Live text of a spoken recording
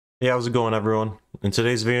Hey, how's it going, everyone? In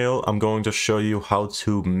today's video, I'm going to show you how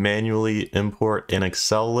to manually import an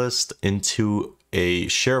Excel list into a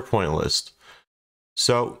SharePoint list.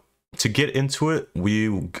 So to get into it,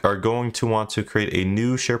 we are going to want to create a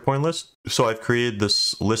new SharePoint list. So I've created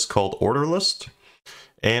this list called order list,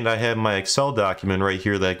 and I have my Excel document right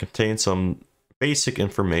here that contains some basic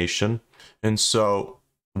information. And so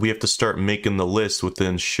we have to start making the list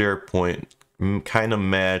within SharePoint, kind of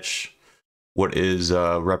match what is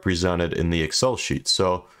represented in the Excel sheet.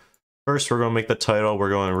 So first we're going to make the title. We're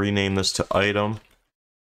going to rename this to item.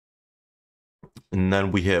 And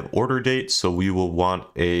then we have order date. So we will want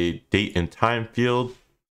a date and time field.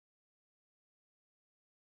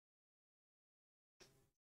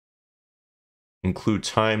 Include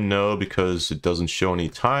time, no, because it doesn't show any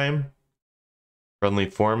time. Friendly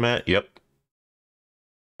format, yep.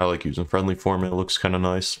 I like using friendly format, it looks kind of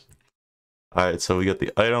nice. All right, so we got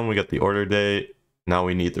the item, we got the order date. Now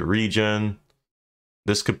we need the region.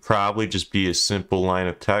 This could probably just be a simple line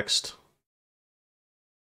of text,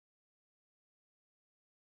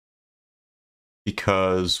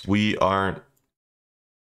 because there's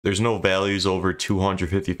no values over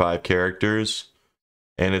 255 characters,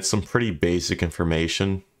 and it's some pretty basic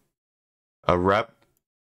information. A rep,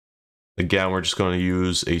 again, we're just going to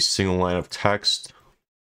use a single line of text.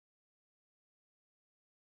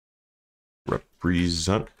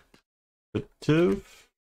 Representative.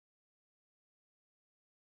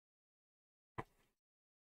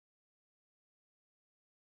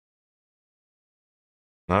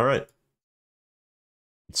 All right.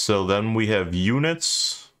 So then we have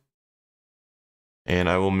units, and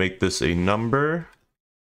I will make this a number.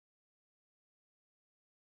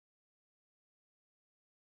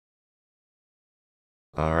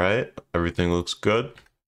 All right, everything looks good.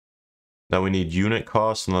 Now we need unit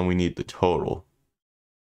cost, and then we need the total.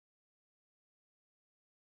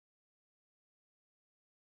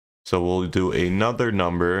 So we'll do another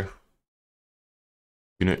number,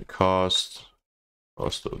 unit cost,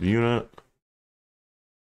 cost of unit.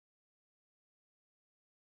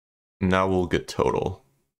 Now we'll get total.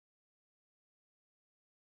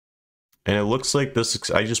 And it looks like this,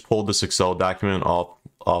 I just pulled this Excel document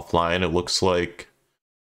offline. It looks like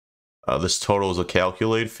this total is a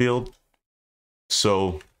calculate field.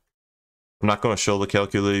 So I'm not going to show the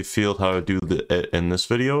calculate field how to do in this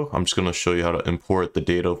video. I'm just going to show you how to import the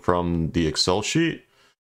data from the Excel sheet.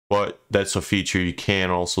 But that's a feature you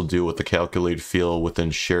can also do with the calculate field within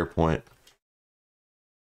SharePoint.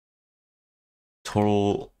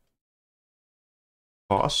 Total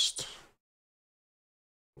cost.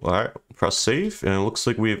 All right, press save, and it looks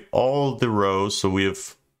like we have all the rows. So we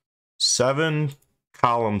have 7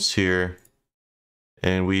 columns here,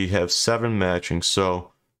 and we have 7 matching.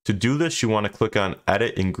 So to do this, you want to click on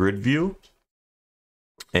edit in grid view,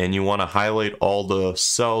 and you want to highlight all the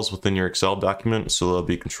cells within your Excel document. So that'll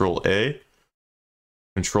be Control A,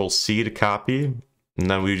 Control C to copy, and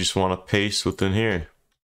then we just want to paste within here.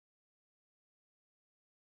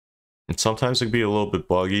 And sometimes it can be a little bit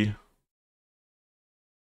buggy.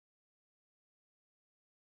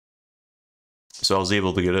 So I was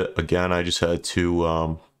able to get it again. I just had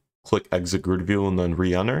to click exit grid view and then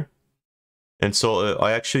re-enter. And so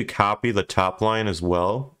I actually copy the top line as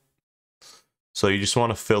well. So you just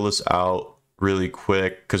want to fill this out really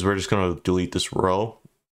quick, because we're just going to delete this row.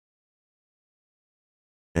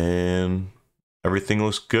 And everything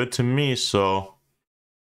looks good to me. So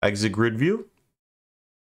exit grid view.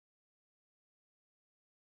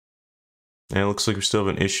 And it looks like we still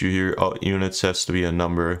have an issue here. All units has to be a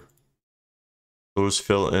number. So let's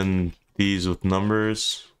fill in these with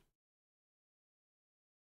numbers,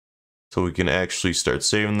 so we can actually start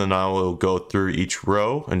saving them. Now we'll go through each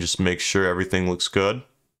row and just make sure everything looks good.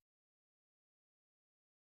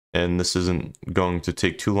 And this isn't going to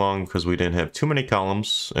take too long because we didn't have too many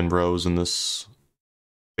columns and rows in this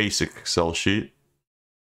basic Excel sheet.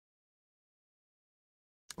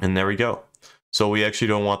 And there we go. So we actually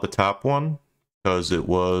don't want the top one because it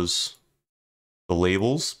was the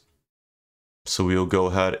labels. So we'll go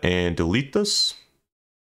ahead and delete this.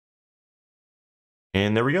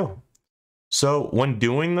 And there we go. So when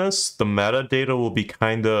doing this, the metadata will be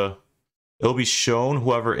it'll be shown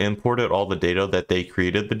whoever imported all the data that they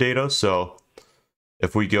created the data. So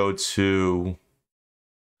if we go to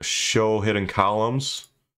show hidden columns,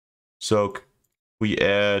 so we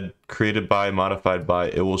add created by, modified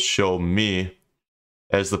by, it will show me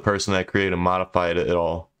as the person that created and modified it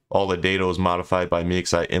all. All the data was modified by me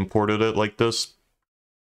because I imported it like this.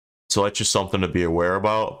 So that's just something to be aware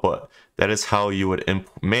about, but that is how you would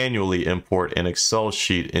manually import an Excel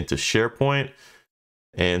sheet into SharePoint.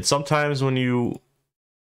 And sometimes when you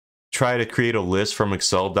try to create a list from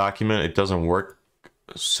Excel document, it doesn't work.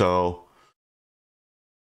 So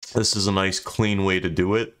this is a nice clean way to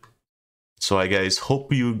do it. So I guys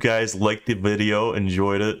hope you guys liked the video,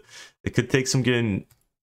 enjoyed it. It could take some getting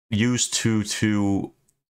used to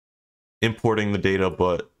importing the data,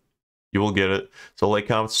 but you will get it. So like,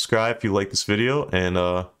 comment, subscribe if you like this video, and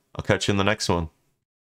I'll catch you in the next one.